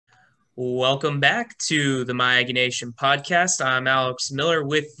Welcome back to the My Aggie Nation Podcast. I'm Alex Miller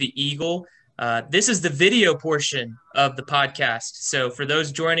with the Eagle. This is the video portion of the podcast. So for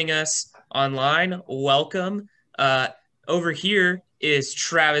those joining us online, welcome. Over here is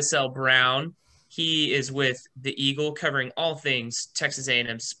Travis L. Brown. He is with the Eagle, covering all things Texas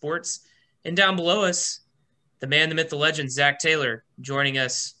A&M sports. And down below us, the man, the myth, the legend, Zach Taylor, joining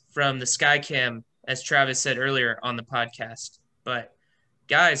us from the Skycam, as Travis said earlier on the podcast. But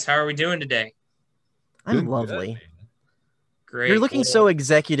guys, how are we doing today? I'm Doing lovely. good. Great. You're looking so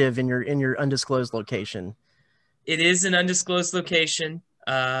executive in your undisclosed location. It is an undisclosed location,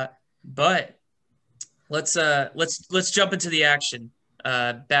 but let's jump into the action.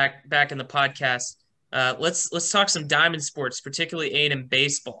 Back in the podcast. Let's talk some Diamond sports, particularly A&M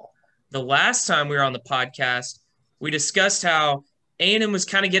baseball. The last time we were on the podcast, we discussed how A&M was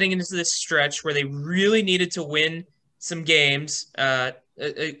kind of getting into this stretch where they really needed to win some games.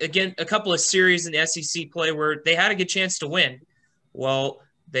 Again, a couple of series in the SEC play where they had a good chance to win. Well,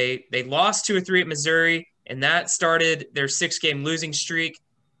 they lost 2 or 3 at Missouri, and that started their 6-game losing streak.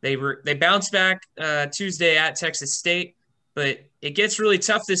 They bounced back Tuesday at Texas State, but it gets really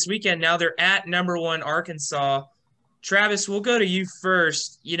tough this weekend. Now they're at number 1 Arkansas. Travis, we'll go to you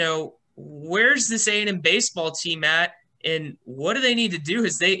first. Where's this A&M baseball team at, and what do they need to do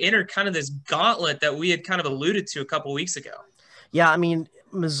as they enter kind of this gauntlet that we had kind of alluded to a couple weeks ago? Yeah, I mean,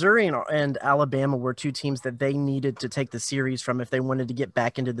 Missouri and Alabama were 2 teams that they needed to take the series from if they wanted to get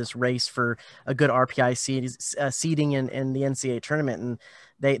back into this race for a good RPI seeding in the NCAA tournament. And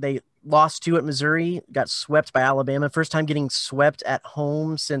they lost 2 at Missouri, got swept by Alabama. First time getting swept at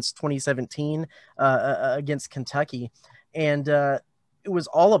home since 2017 against Kentucky. And it was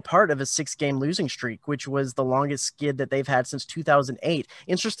all a part of a 6-game losing streak, which was the longest skid that they've had since 2008.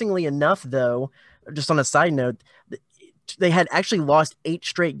 Interestingly enough, though, just on a side note, they had actually lost 8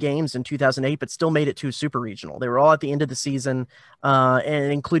 straight games in 2008, but still made it to a super regional. They were all at the end of the season, and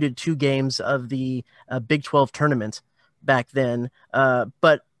it included 2 games of the Big 12 tournament back then.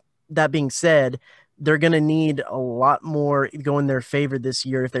 But that being said, they're going to need a lot more go in their favor this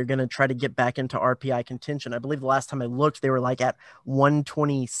year if they're going to try to get back into RPI contention. I believe the last time I looked, they were like at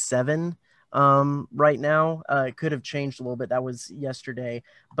 127 right now. It could have changed a little bit. That was yesterday,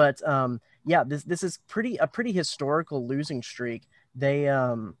 but yeah, this is a pretty historical losing streak. They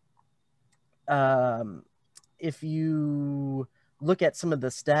if you look at some of the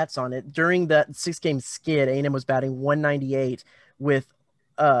stats on it, during that 6-game skid, A&M was batting 198 with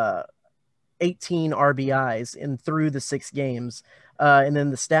 18 RBIs in through the 6 games. And then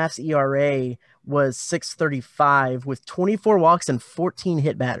the staff's ERA was 6.35 with 24 walks and 14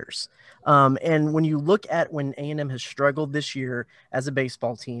 hit batters. And when you look at when A&M has struggled this year as a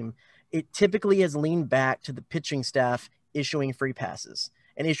baseball team, it typically has leaned back to the pitching staff issuing free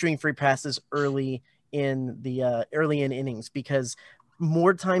passes early in innings, because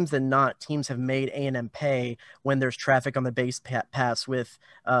more times than not, teams have made A&M pay when there's traffic on the base pass with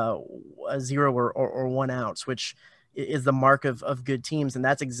a 0 or 1 outs, which is the mark of good teams. And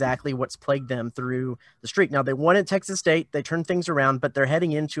that's exactly what's plagued them through the streak. Now, they won at Texas State. They turned things around, but they're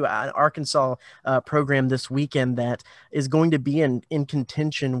heading into an Arkansas program this weekend that is going to be in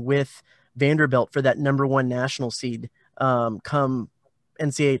contention with Vanderbilt for that number 1 national seed come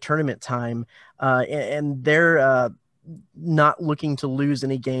NCAA tournament time. And they're not looking to lose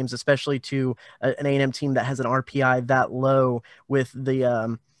any games, especially to an A&M team that has an RPI that low with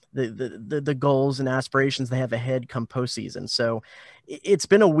the goals and aspirations they have ahead come postseason. So it's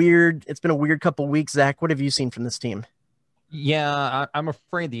been a weird couple of weeks. Zach, what have you seen from this team? Yeah, I'm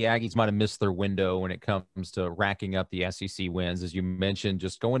afraid the Aggies might have missed their window when it comes to racking up the SEC wins. As you mentioned,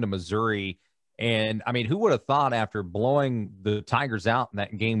 just going to Missouri. And I mean, who would have thought after blowing the Tigers out in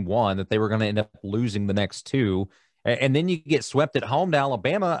that game 1 that they were going to end up losing the next 2? And then you get swept at home to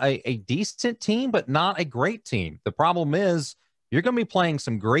Alabama, a decent team, but not a great team. The problem is you're going to be playing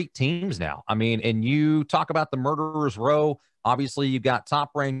some great teams now. I mean, and you talk about the murderer's row. Obviously, you've got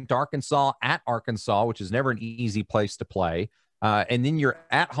top-ranked Arkansas at Arkansas, which is never an easy place to play. And then you're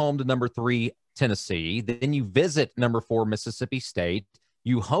at home to number 3 Tennessee. Then you visit number 4 Mississippi State.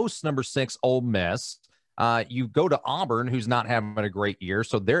 You host number 6 Ole Miss. You go to Auburn, who's not having a great year.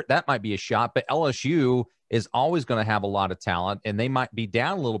 So that might be a shot. But LSU is always going to have a lot of talent, and they might be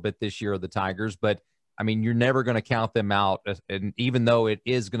down a little bit this year, the Tigers. But, I mean, you're never going to count them out. And even though it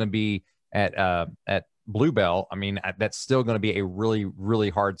is going to be at Bluebell, I mean, that's still going to be a really, really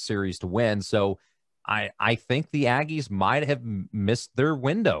hard series to win. So I think the Aggies might have missed their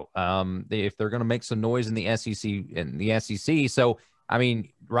window if they're going to make some noise in the SEC. So I mean,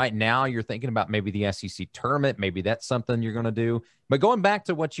 right now you're thinking about maybe the SEC tournament. Maybe that's something you're going to do. But going back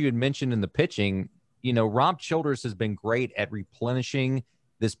to what you had mentioned in the pitching, Rob Childress has been great at replenishing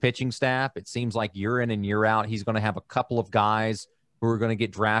this pitching staff. It seems like year in and year out, he's going to have a couple of guys who are going to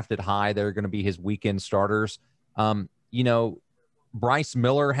get drafted high. They're going to be his weekend starters. Bryce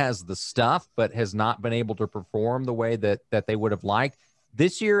Miller has the stuff, but has not been able to perform the way that they would have liked.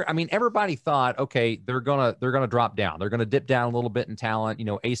 This year, I mean, everybody thought, okay, they're gonna drop down. They're gonna dip down a little bit in talent.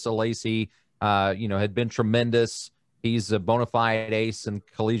 Asa Lacy, had been tremendous. He's a bona fide ace in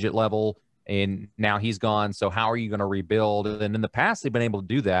collegiate level, and now he's gone. So how are you going to rebuild? And in the past, they've been able to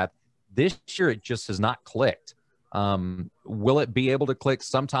do that. This year, it just has not clicked. Will it be able to click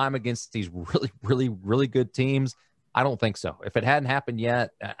sometime against these really, really, really good teams? I don't think so. If it hadn't happened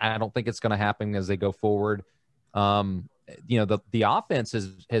yet, I don't think it's going to happen as they go forward. The offense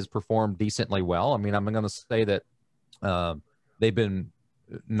has performed decently well. I mean, I'm going to say that they've been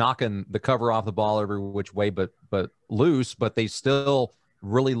knocking the cover off the ball every which way but loose, but they still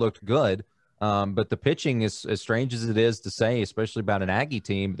really looked good. But the pitching is, as strange as it is to say, especially about an Aggie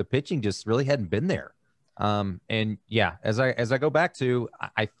team, the pitching just really hadn't been there. And yeah, as I go back to,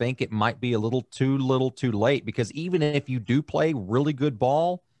 I think it might be a little too late, because even if you do play really good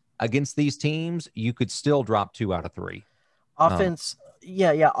ball against these teams, you could still drop 2 out of 3.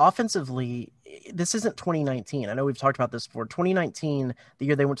 Offensively, this isn't 2019. I know we've talked about this before. 2019, the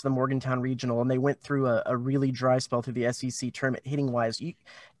year they went to the Morgantown Regional, and they went through a really dry spell through the SEC tournament hitting wise.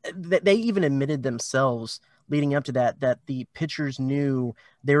 They even admitted themselves leading up to that the pitchers knew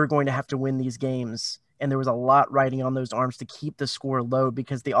they were going to have to win these games, and there was a lot riding on those arms to keep the score low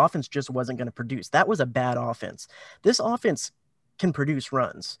because the offense just wasn't going to produce. That was a bad offense. This offense can produce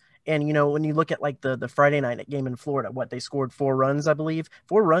runs. And, when you look at like the Friday night game in Florida, they scored 4 runs, I believe.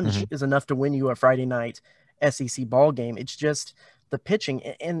 4 runs is enough to win you a Friday night SEC ball game. It's just the pitching,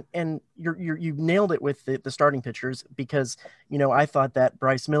 and you nailed it with the starting pitchers, because, I thought that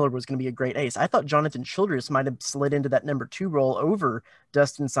Bryce Miller was going to be a great ace. I thought Jonathan Childress might have slid into that number 2 role over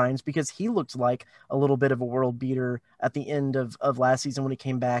Dustin Signs, because he looked like a little bit of a world beater at the end of last season when he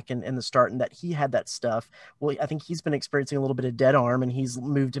came back and the start, and that he had that stuff. Well, I think he's been experiencing a little bit of dead arm, and he's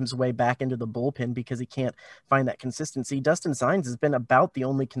moved his way back into the bullpen because he can't find that consistency. Dustin Signs has been about the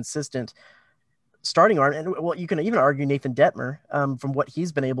only consistent starting arm, and you can even argue Nathan Detmer, from what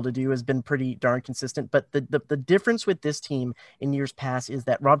he's been able to do, has been pretty darn consistent. But the difference with this team in years past is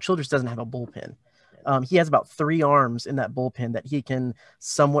that Rob Childress doesn't have a bullpen. He has about 3 arms in that bullpen that he can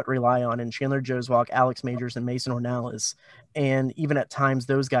somewhat rely on, and Chandler Josewalk, Alex Majors, and Mason Ornelas. And even at times,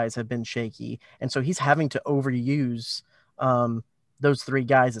 those guys have been shaky, and so he's having to overuse those 3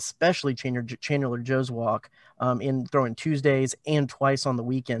 guys, especially Chandler Josewalk, in throwing Tuesdays and twice on the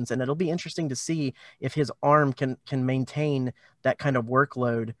weekends. And it'll be interesting to see if his arm can maintain that kind of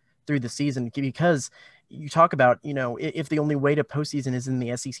workload through the season, because you talk about, if the only way to postseason is in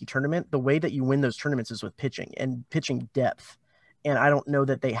the SEC tournament, the way that you win those tournaments is with pitching and pitching depth. And I don't know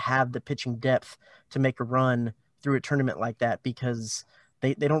that they have the pitching depth to make a run through a tournament like that, because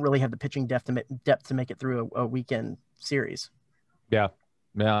they don't really have the pitching depth to make it through a weekend series. Yeah.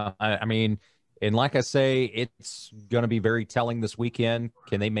 I mean, and like I say, it's going to be very telling this weekend.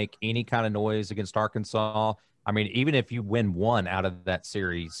 Can they make any kind of noise against Arkansas? I mean, even if you win 1 out of that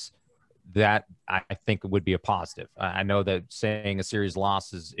series, that I think would be a positive. I know that saying a series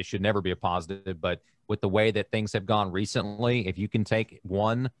loss it should never be a positive, but with the way that things have gone recently, if you can take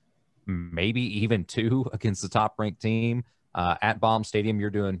 1, maybe even 2 against the top ranked team at Baum Stadium, you're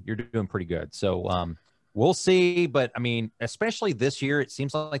doing pretty good. So, we'll see, but I mean, especially this year, it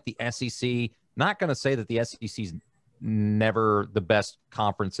seems like the SEC, not going to say that the SEC's never the best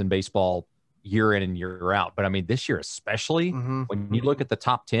conference in baseball year in and year out, but I mean, this year especially, when you look at the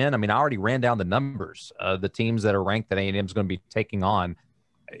top 10, I mean, I already ran down the numbers of the teams that are ranked that A&M is going to be taking on.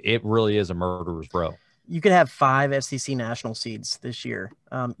 It really is a murderer's row. You could have 5 SEC national seeds this year,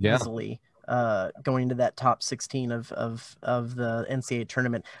 easily. Going into that top 16 of the NCAA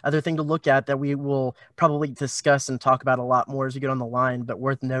tournament. Other thing to look at that we will probably discuss and talk about a lot more as we get on the line, but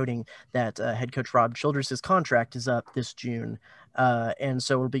worth noting that head coach Rob Childress' contract is up this June. And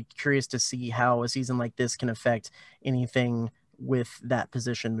so we'll be curious to see how a season like this can affect anything with that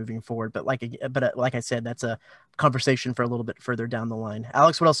position moving forward. But like I said, that's a conversation for a little bit further down the line.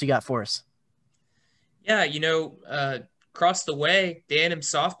 Alex, what else you got for us? Yeah, across the way, the A&M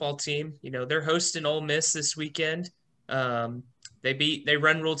softball team, they're hosting Ole Miss this weekend. They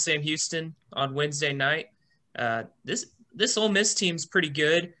run-ruled Sam Houston on Wednesday night. This Ole Miss team's pretty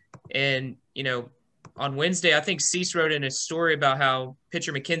good. And, on Wednesday, I think Cease wrote in a story about how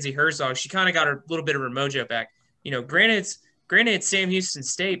pitcher Mackenzie Herzog, she kind of got a little bit of her mojo back. Granted, it's granted it's Sam Houston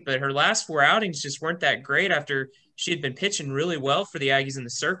State, but her last 4 outings just weren't that great after she had been pitching really well for the Aggies in the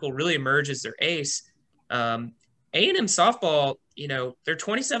circle, really emerged as their ace. A&M softball, they're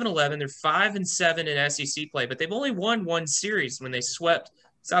 27-11. They're 5-7 in SEC play, but they've only won one series when they swept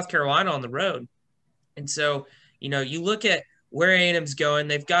South Carolina on the road. And so, you look at where A&M's going.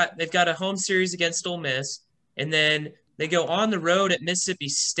 They've got a home series against Ole Miss, and then they go on the road at Mississippi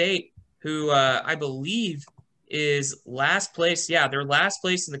State, who I believe is last place. Yeah, they're last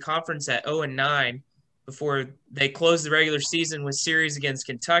place in the conference at 0-9 before they close the regular season with series against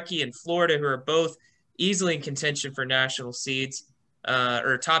Kentucky and Florida, who are both easily in contention for national seeds,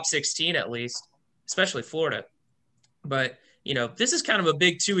 or top 16 at least, especially Florida. But, this is kind of a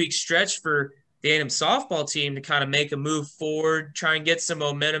big 2-week stretch for the A&M softball team to kind of make a move forward, try and get some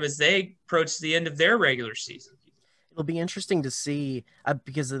momentum as they approach the end of their regular season. It'll be interesting to see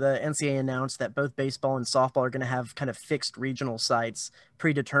because the NCAA announced that both baseball and softball are going to have kind of fixed regional sites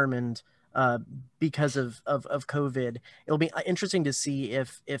predetermined because of COVID. It'll be interesting to see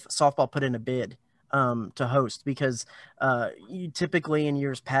if softball put in a bid to host, because you typically in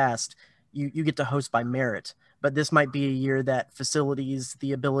years past, you get to host by merit. But this might be a year that facilities,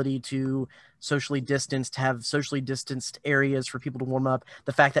 the ability to socially distanced, have socially distanced areas for people to warm up,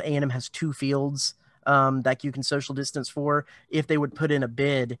 the fact that A&M has 2 fields that you can social distance for, if they would put in a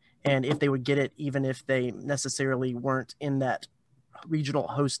bid and if they would get it, even if they necessarily weren't in that regional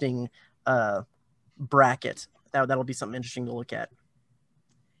hosting bracket, that'll be something interesting to look at.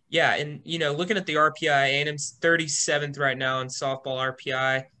 Yeah, and looking at the RPI, A&M's 37th right now in softball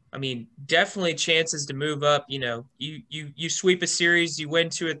RPI. I mean, definitely chances to move up. You sweep a series, you win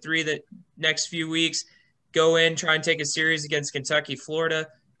 2 or 3 the next few weeks, go in, try and take a series against Kentucky, Florida.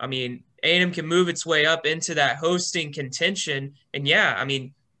 I mean, A&M can move its way up into that hosting contention. And yeah, I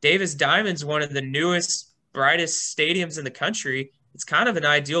mean, Davis Diamond's one of the newest, brightest stadiums in the country. It's kind of an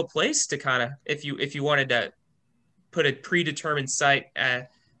ideal place to kind of, if you wanted to put a predetermined site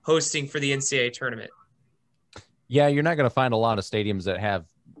at hosting for the NCAA tournament. Yeah, you're not going to find a lot of stadiums that have,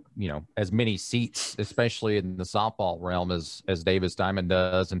 as many seats, especially in the softball realm as Davis Diamond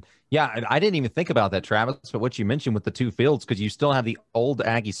does. And yeah, I didn't even think about that, Travis, but what you mentioned with the 2 fields, because you still have the old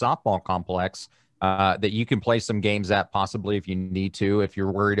Aggie softball complex that you can play some games at possibly if you need to. If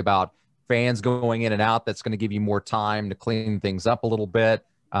you're worried about fans going in and out, that's going to give you more time to clean things up a little bit.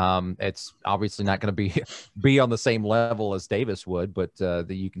 It's obviously not going to be on the same level as Davis would, but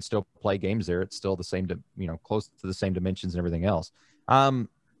you can still play games there. It's still the same, close to the same dimensions and everything else.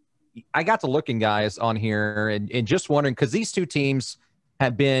 I got to looking, guys, on here and just wondering, because these 2 teams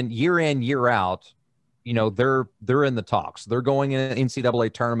have been year in, year out, they're in the talks. They're going in an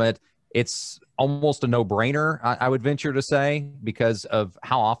NCAA tournament. It's almost a no-brainer, I would venture to say, because of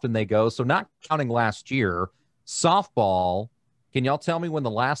how often they go. So not counting last year, softball, can y'all tell me when the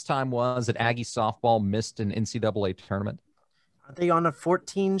last time was that Aggie softball missed an NCAA tournament? Are they on a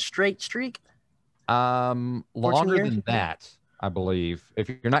 14 straight streak? Longer than that, I believe. If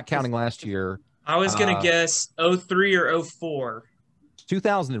you're not counting last year. I was going to guess 03 or 04.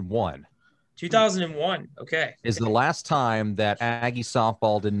 2001. 2001. Okay. Is the last time that Aggie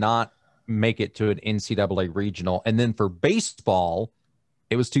softball did not make it to an NCAA regional. And then for baseball,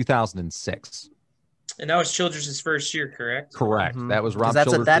 it was 2006. And that was Childress' first year, correct? Correct. Mm-hmm. That was Rob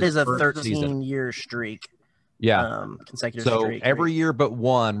Childress' that is a 13-year streak. Yeah. Consecutive so streak. Every year but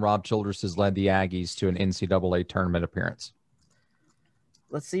one, Rob Childress has led the Aggies to an NCAA tournament appearance.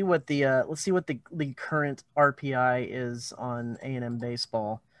 Let's see what the current RPI is on A&M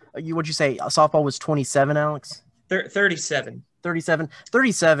baseball. What'd you say? Softball was 27, Alex? 37.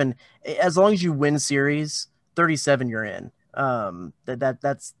 37. As long as you win series, 37 you're in.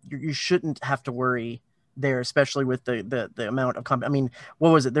 That's you shouldn't have to worry there, especially with the amount of I mean, what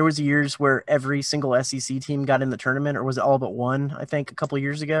was it? There was years where every single SEC team got in the tournament, or was it all but one? I think a couple of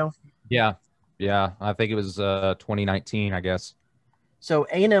years ago. Yeah. I think it was 2019, I guess. So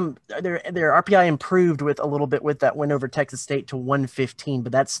A&M, their RPI improved with a little bit with that win over Texas State to 115,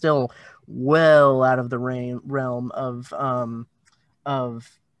 but that's still well out of the realm of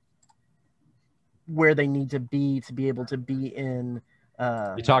where they need to be able to be in.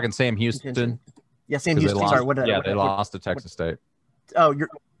 You're talking Sam Houston? Contention. Yeah, Sam Houston. They lost to Texas State. Oh,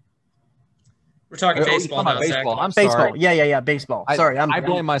 we're talking baseball now, Zach. I'm baseball. Sorry. Yeah, baseball. Sorry, I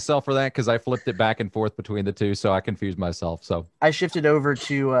blame myself for that because I flipped it back and forth between the two, so I confused myself. So I shifted over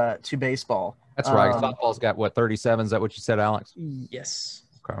to baseball. That's right. Softball's got what, 37? Is that what you said, Alex? Yes.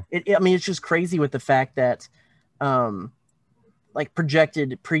 Okay. It's just crazy with the fact that, like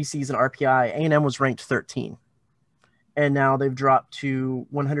projected preseason RPI, A&M was ranked 13, and now they've dropped to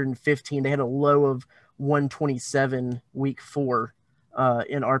 115. They had a low of 127 week 4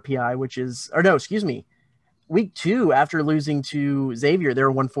 in RPI, week 2 after losing to Xavier, they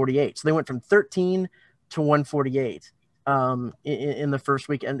were 148. So they went from 13 to 148 in the first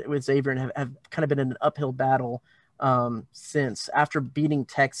week and with Xavier, and have kind of been in an uphill battle since. After beating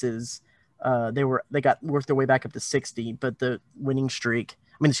Texas, they got worked their way back up to 60, but the losing streak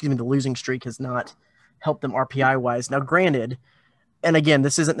has not helped them RPI wise. Now, granted, and again,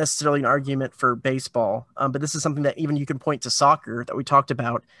 this isn't necessarily an argument for baseball, but this is something that even you can point to soccer that we talked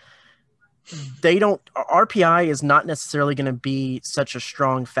about. RPI is not necessarily going to be such a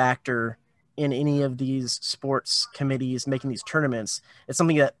strong factor in any of these sports committees making these tournaments. It's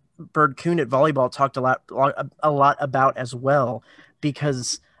something that Bird Kuhn at volleyball talked a lot about as well,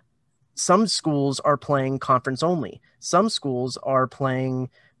 because some schools are playing conference only. Some schools are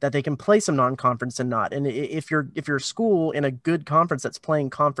playing that they can play some non-conference and not. And if you're a school in a good conference that's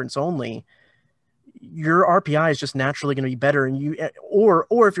playing conference only, your RPI is just naturally going to be better. And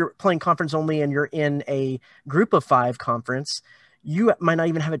or if you're playing conference only and you're in a group of 5 conference, you might not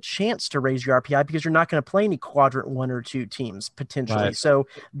even have a chance to raise your RPI because you're not going to play any quadrant 1 or 2 teams potentially. Right. So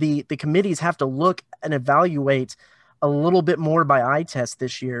the committees have to look and evaluate a little bit more by eye test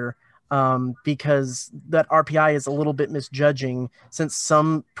this year, because that RPI is a little bit misjudging, since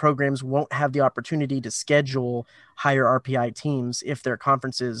some programs won't have the opportunity to schedule higher RPI teams if their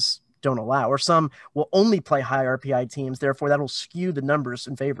conferences don't allow, or some will only play high RPI teams. Therefore, that'll skew the numbers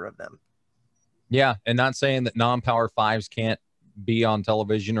in favor of them. Yeah, and not saying that non-Power 5s can't be on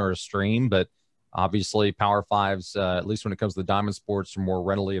television or a stream, but obviously Power 5s, at least when it comes to the Diamond Sports, are more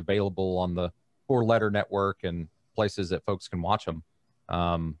readily available on the 4-letter network and places that folks can watch them.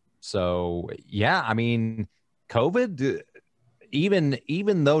 So, yeah, I mean, COVID,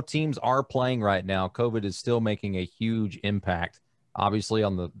 even though teams are playing right now, COVID is still making a huge impact, obviously,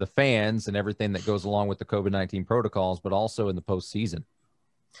 on the fans and everything that goes along with the COVID-19 protocols, but also in the postseason.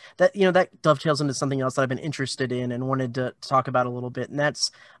 That dovetails into something else that I've been interested in and wanted to talk about a little bit. And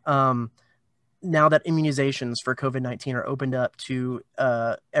that's now that immunizations for COVID-19 are opened up to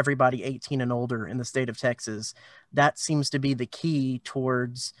everybody 18 and older in the state of Texas, that seems to be the key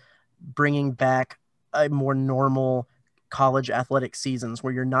towards bringing back a more normal college athletic seasons,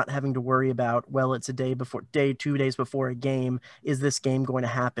 where you're not having to worry about, well, it's 2 days before a game. Is this game going to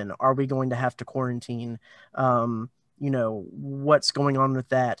happen? Are we going to have to quarantine? What's going on with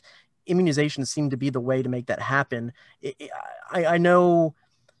that? Immunizations seem to be the way to make that happen. I know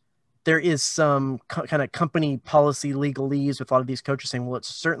there is some kind of company policy legalese with a lot of these coaches saying, well, it's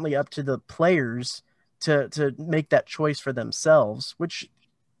certainly up to the players to make that choice for themselves, which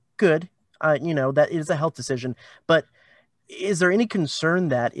good, that is a health decision. But is there any concern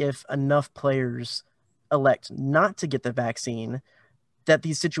that if enough players elect not to get the vaccine, that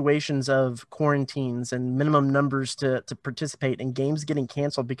these situations of quarantines and minimum numbers to participate in games getting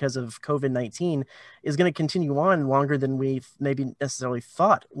canceled because of COVID-19 is going to continue on longer than we've maybe necessarily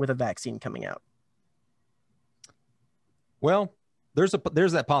thought with a vaccine coming out? Well, there's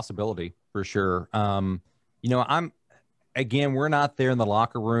that possibility for sure. We're not there in the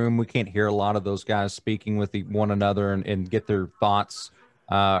locker room. We can't hear a lot of those guys speaking with one another and get their thoughts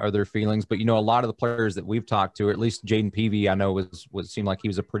or their feelings. But, a lot of the players that we've talked to, or at least Jaden Peavy, I know seemed like he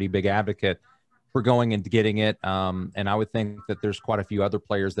was a pretty big advocate for going and getting it. And I would think that there's quite a few other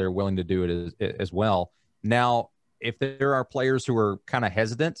players that are willing to do it as well. Now, if there are players who are kind of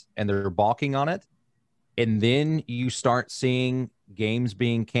hesitant and they're balking on it, and then you start seeing games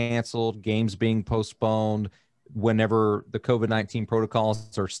being canceled, games being postponed, whenever the COVID-19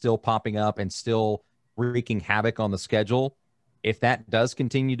 protocols are still popping up and still wreaking havoc on the schedule, if that does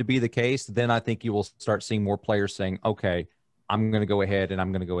continue to be the case, then I think you will start seeing more players saying, okay, I'm going to go ahead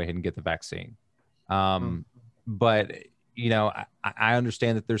and get the vaccine. But, I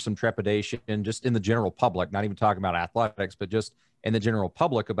understand that there's some trepidation just in the general public, not even talking about athletics, but just in the general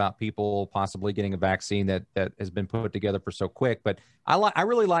public about people possibly getting a vaccine that has been put together for so quick. But I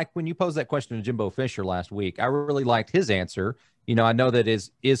really like when you posed that question to Jimbo Fisher last week. I really liked his answer. I know that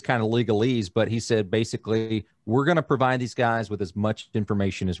is kind of legalese, but he said basically we're going to provide these guys with as much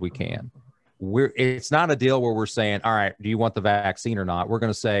information as we can. It's not a deal where we're saying, all right, do you want the vaccine or not? We're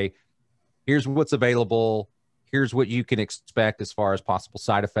going to say, here's what's available. Here's what you can expect as far as possible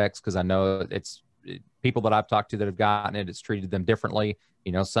side effects, because I know people that I've talked to that have gotten it, it's treated them differently.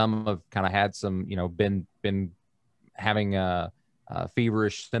 Some have kind of had some, been having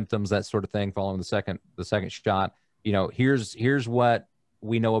feverish symptoms, that sort of thing, following the second shot. Here's what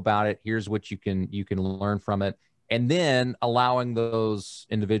we know about it. Here's what you can learn from it, and then allowing those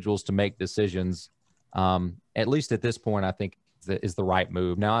individuals to make decisions. At least at this point, I think is the right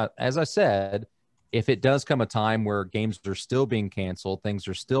move. Now, as I said, if it does come a time where games are still being canceled, things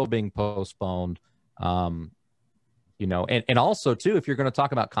are still being postponed, and also too, if you're going to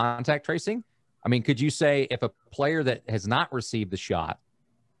talk about contact tracing, I mean, could you say if a player that has not received the shot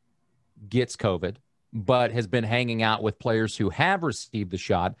gets COVID, but has been hanging out with players who have received the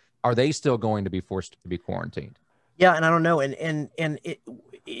shot, are they still going to be forced to be quarantined? Yeah, and I don't know, and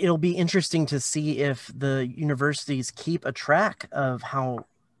it'll be interesting to see if the universities keep a track of how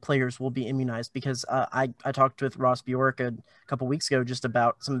players will be immunized, because I talked with Ross Bjork a couple weeks ago just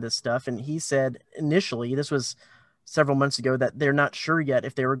about some of this stuff, and he said initially, this was several months ago, that they're not sure yet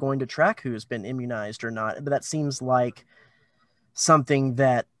if they were going to track who's been immunized or not. But that seems like something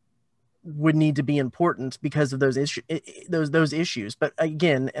that would need to be important because of those issues. But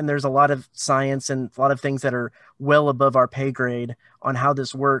again, and there's a lot of science and a lot of things that are well above our pay grade on how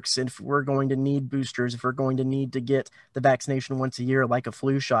this works. And if we're going to need boosters, if we're going to need to get the vaccination once a year, like a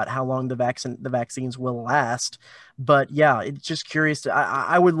flu shot, how long the vaccines will last. But yeah, it's just curious.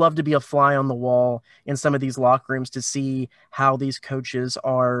 I would love to be a fly on the wall in some of these locker rooms to see how these coaches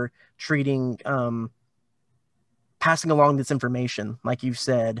are treating, passing along this information, like you've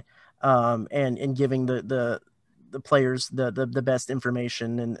said, and giving the players the best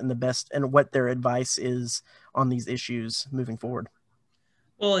information and the best, and what their advice is on these issues moving forward.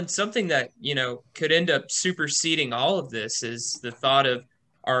 Well, and something that, could end up superseding all of this is the thought of,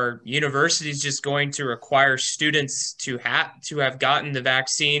 are universities just going to require students to have gotten the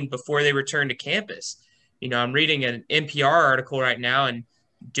vaccine before they return to campus? I'm reading an NPR article right now, and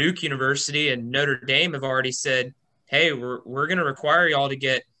Duke University and Notre Dame have already said, hey, we're going to require y'all to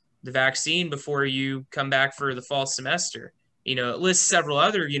get the vaccine before you come back for the fall semester. It lists several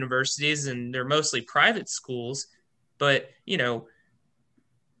other universities, and they're mostly private schools, but,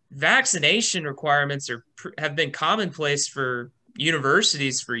 vaccination requirements have been commonplace for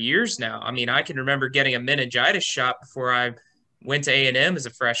universities for years now. I mean, I can remember getting a meningitis shot before I went to A&M as a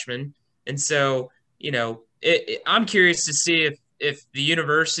freshman. And so, I'm curious to see if the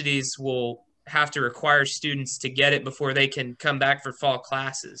universities will have to require students to get it before they can come back for fall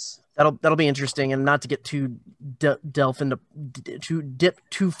classes. That'll be interesting, and not to get too dip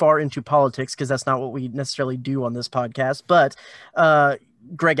too far into politics, because that's not what we necessarily do on this podcast. But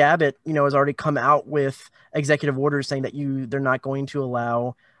Greg Abbott, has already come out with executive orders saying that they're not going to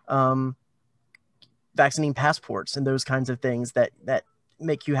allow vaccine passports and those kinds of things that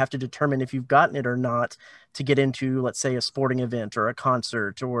make you have to determine if you've gotten it or not to get into, let's say, a sporting event or a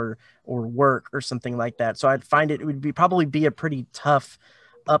concert or work or something like that. So I'd find it would probably be a pretty tough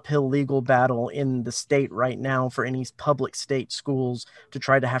uphill legal battle in the state right now for any public state schools to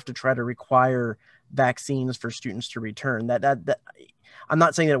try to require vaccines for students to return. That I'm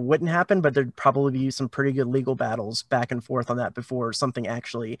not saying that it wouldn't happen, but there'd probably be some pretty good legal battles back and forth on that before something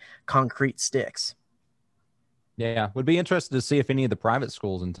actually concrete sticks. Yeah, would be interested to see if any of the private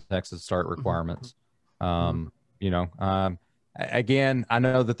schools in Texas start requirements. Again, I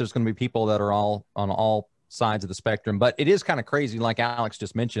know that there's going to be people that are all on all sides of the spectrum, but it is kind of crazy, like Alex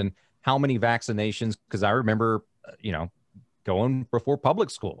just mentioned, how many vaccinations, because I remember, going before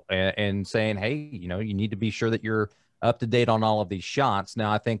public school and saying, hey, you need to be sure that you're up to date on all of these shots.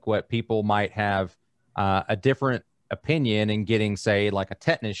 Now, I think what people might have a different opinion in getting, say, like a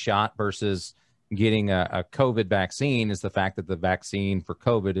tetanus shot versus getting a COVID vaccine is the fact that the vaccine for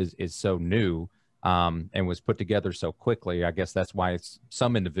COVID is so new and was put together so quickly. I guess that's why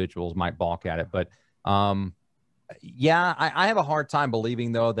some individuals might balk at it. But I have a hard time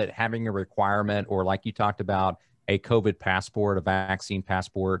believing, though, that having a requirement, or like you talked about, a COVID passport, a vaccine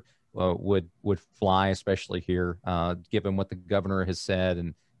passport would fly, especially here, given what the governor has said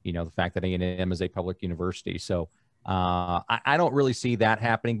and, the fact that A&M is a public university. So I don't really see that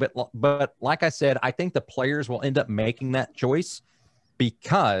happening. But like I said, I think the players will end up making that choice,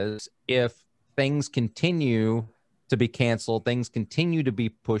 because if things continue to be canceled, things continue to be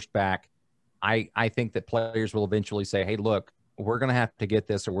pushed back, I think that players will eventually say, hey, look, we're going to have to get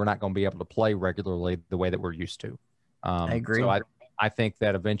this, or we're not going to be able to play regularly the way that we're used to. I agree. So I think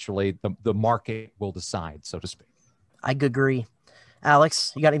that eventually the market will decide, so to speak. I agree.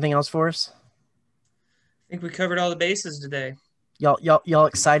 Alex, you got anything else for us? I think we covered all the bases today. Y'all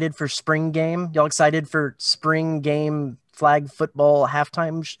excited for spring game? Y'all excited for spring game flag football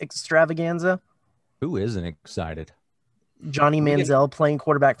halftime extravaganza? Who isn't excited? Johnny Manziel playing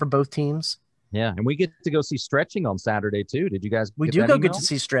quarterback for both teams. Yeah, and we get to go see stretching on Saturday too. Did you guys? We do get to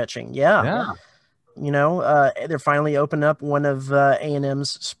see stretching. Yeah. They're finally opening up one of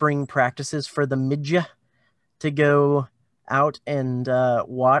A&M's spring practices for the midget to go out and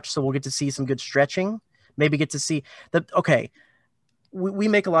watch. So we'll get to see some good stretching. Maybe get to see we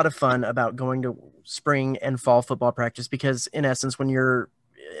make a lot of fun about going to spring and fall football practice because, in essence, when you're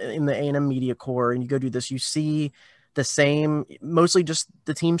in the A&M media corps and you go do this, you see the same, mostly just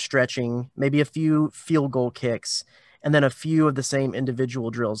the team stretching, maybe a few field goal kicks, and then a few of the same individual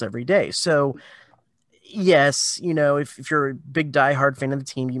drills every day. So yes, if you're a big diehard fan of the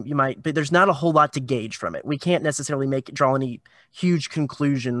team, you might, but there's not a whole lot to gauge from it. We can't necessarily draw any huge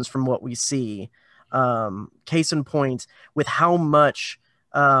conclusions from what we see. Case in point, with how much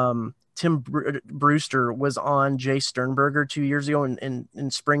Tim Brewster was on Jay Sternberger 2 years ago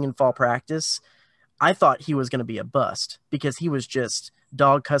in spring and fall practice, I thought he was going to be a bust because he was just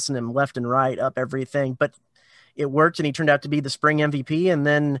dog cussing him left and right up everything. But it worked, and he turned out to be the spring MVP and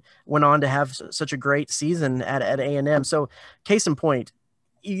then went on to have such a great season at A&M. So case in point,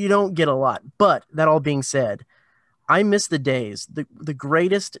 you don't get a lot. But that all being said, I miss the days, the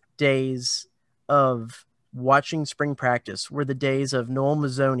greatest days of watching spring practice were the days of Noel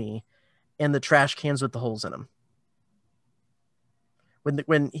Mazzoni and the trash cans with the holes in them.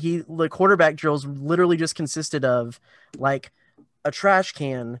 When the quarterback drills literally just consisted of like a trash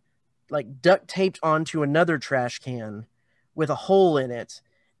can, like duct taped onto another trash can with a hole in it,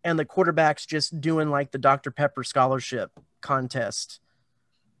 and the quarterback's just doing like the Dr. Pepper scholarship contest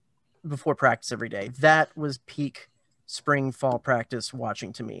before practice every day. That was peak spring fall practice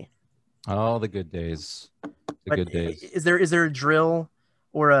watching to me. Oh, the good days. Good days. Is there a drill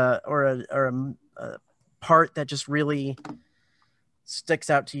or a part that just really sticks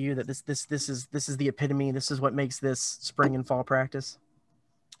out to you that this is the epitome? This is what makes this spring and fall practice.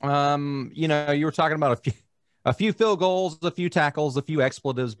 You were talking about a few field goals, a few tackles, a few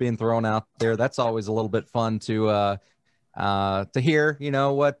expletives being thrown out there. That's always a little bit fun to hear,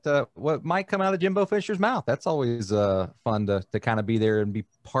 what might come out of Jimbo Fisher's mouth. That's always fun to kind of be there and be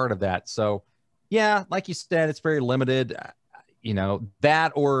part of that. So yeah, like you said, it's very limited,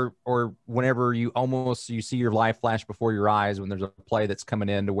 that or whenever you see your life flash before your eyes when there's a play that's coming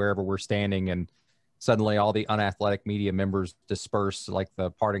in to wherever we're standing and suddenly all the unathletic media members disperse like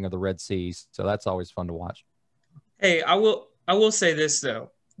the parting of the Red Sea. So that's always fun to watch. Hey, I will say this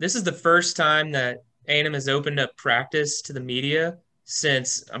though. This is the first time that A&M has opened up practice to the media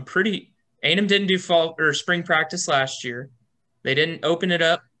since A&M didn't do fall or spring practice last year. They didn't open it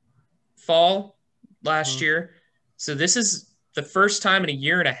up fall last year. So this is the first time in a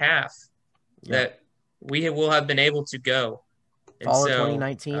year and a half that we will have been able to go. Fall of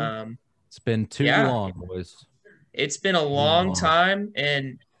 2019. It's been too long, boys. It's been a long time,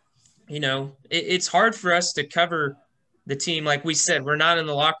 and it's hard for us to cover the team. Like we said, we're not in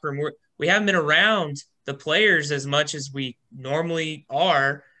the locker room. We haven't been around the players as much as we normally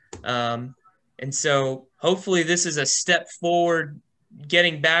are. And so hopefully this is a step forward,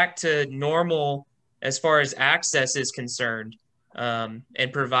 getting back to normal as far as access is concerned,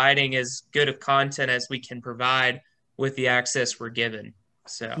 and providing as good of content as we can provide with the access we're given.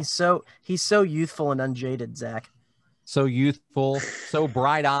 So he's so youthful and unjaded, Zach. So youthful, so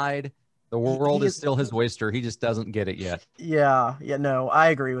bright-eyed. The world is still his oyster. He just doesn't get it yet. Yeah. No, I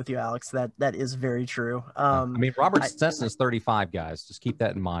agree with you, Alex. That is very true. Robert Stetson is 35, guys. Just keep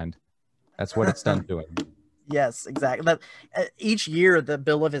that in mind. That's what it's done to him. Yes, exactly. That each year the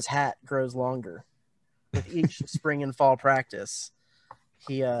bill of his hat grows longer. With each spring and fall practice,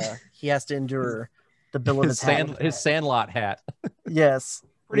 he has to endure the bill of his hat. His Sandlot hat. Yes.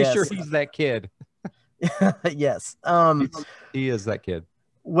 Pretty sure he's that kid. Yes. He is that kid.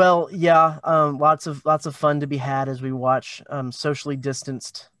 Well, yeah. Lots of fun to be had as we watch socially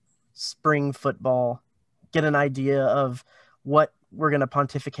distanced spring football, get an idea of what we're going to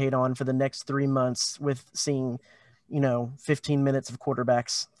pontificate on for the next 3 months with seeing, 15 minutes of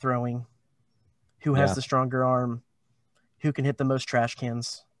quarterbacks throwing, who has the stronger arm, who can hit the most trash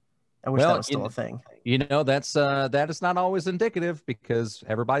cans. I wish that was still a thing. That is not always indicative because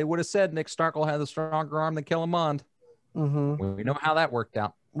everybody would have said Nick Starkel had the stronger arm than Kellen Mond. Mm-hmm. We know how that worked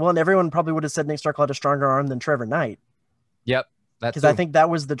out. Well, and everyone probably would have said Nick Starkel had a stronger arm than Trevor Knight. Yep. Because I think that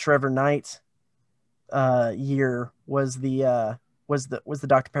was the Trevor Knight year was the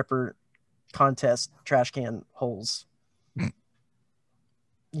Dr. Pepper contest trash can holes.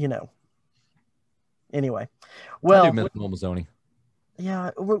 Anyway, well, I do miss Mazzoni.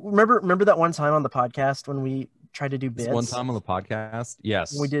 Yeah, remember that one time on the podcast when we tried to do bits? One time on the podcast,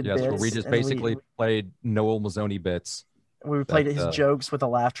 yes, we did. Yes, bits, where we just basically played Noel Mazzoni bits. We played his jokes with a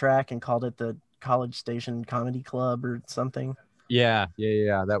laugh track and called it the College Station Comedy Club or something. Yeah.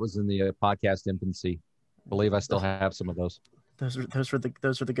 That was in the podcast infancy. I believe I still have some of those. Those were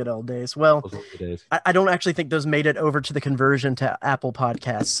the good old days. Well, I don't actually think those made it over to the conversion to Apple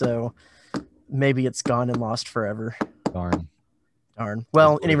Podcasts, so maybe it's gone and lost forever. Darn Darn.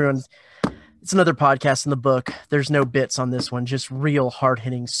 Well, everyone, it's another podcast in the book. There's no bits on this one, just real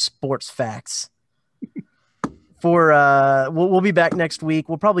hard-hitting sports facts. We'll be back next week.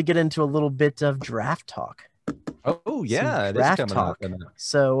 We'll probably get into a little bit of draft talk. Oh yeah, draft talk.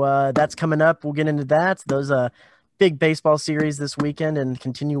 So that's coming up. We'll get into that. Those big baseball series this weekend and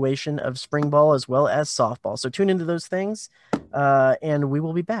continuation of spring ball as well as softball. So tune into those things, and we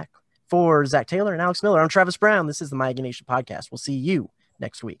will be back. For Zach Taylor and Alex Miller, I'm Travis Brown. This is the My Aggie Nation Podcast. We'll see you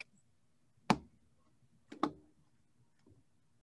next week.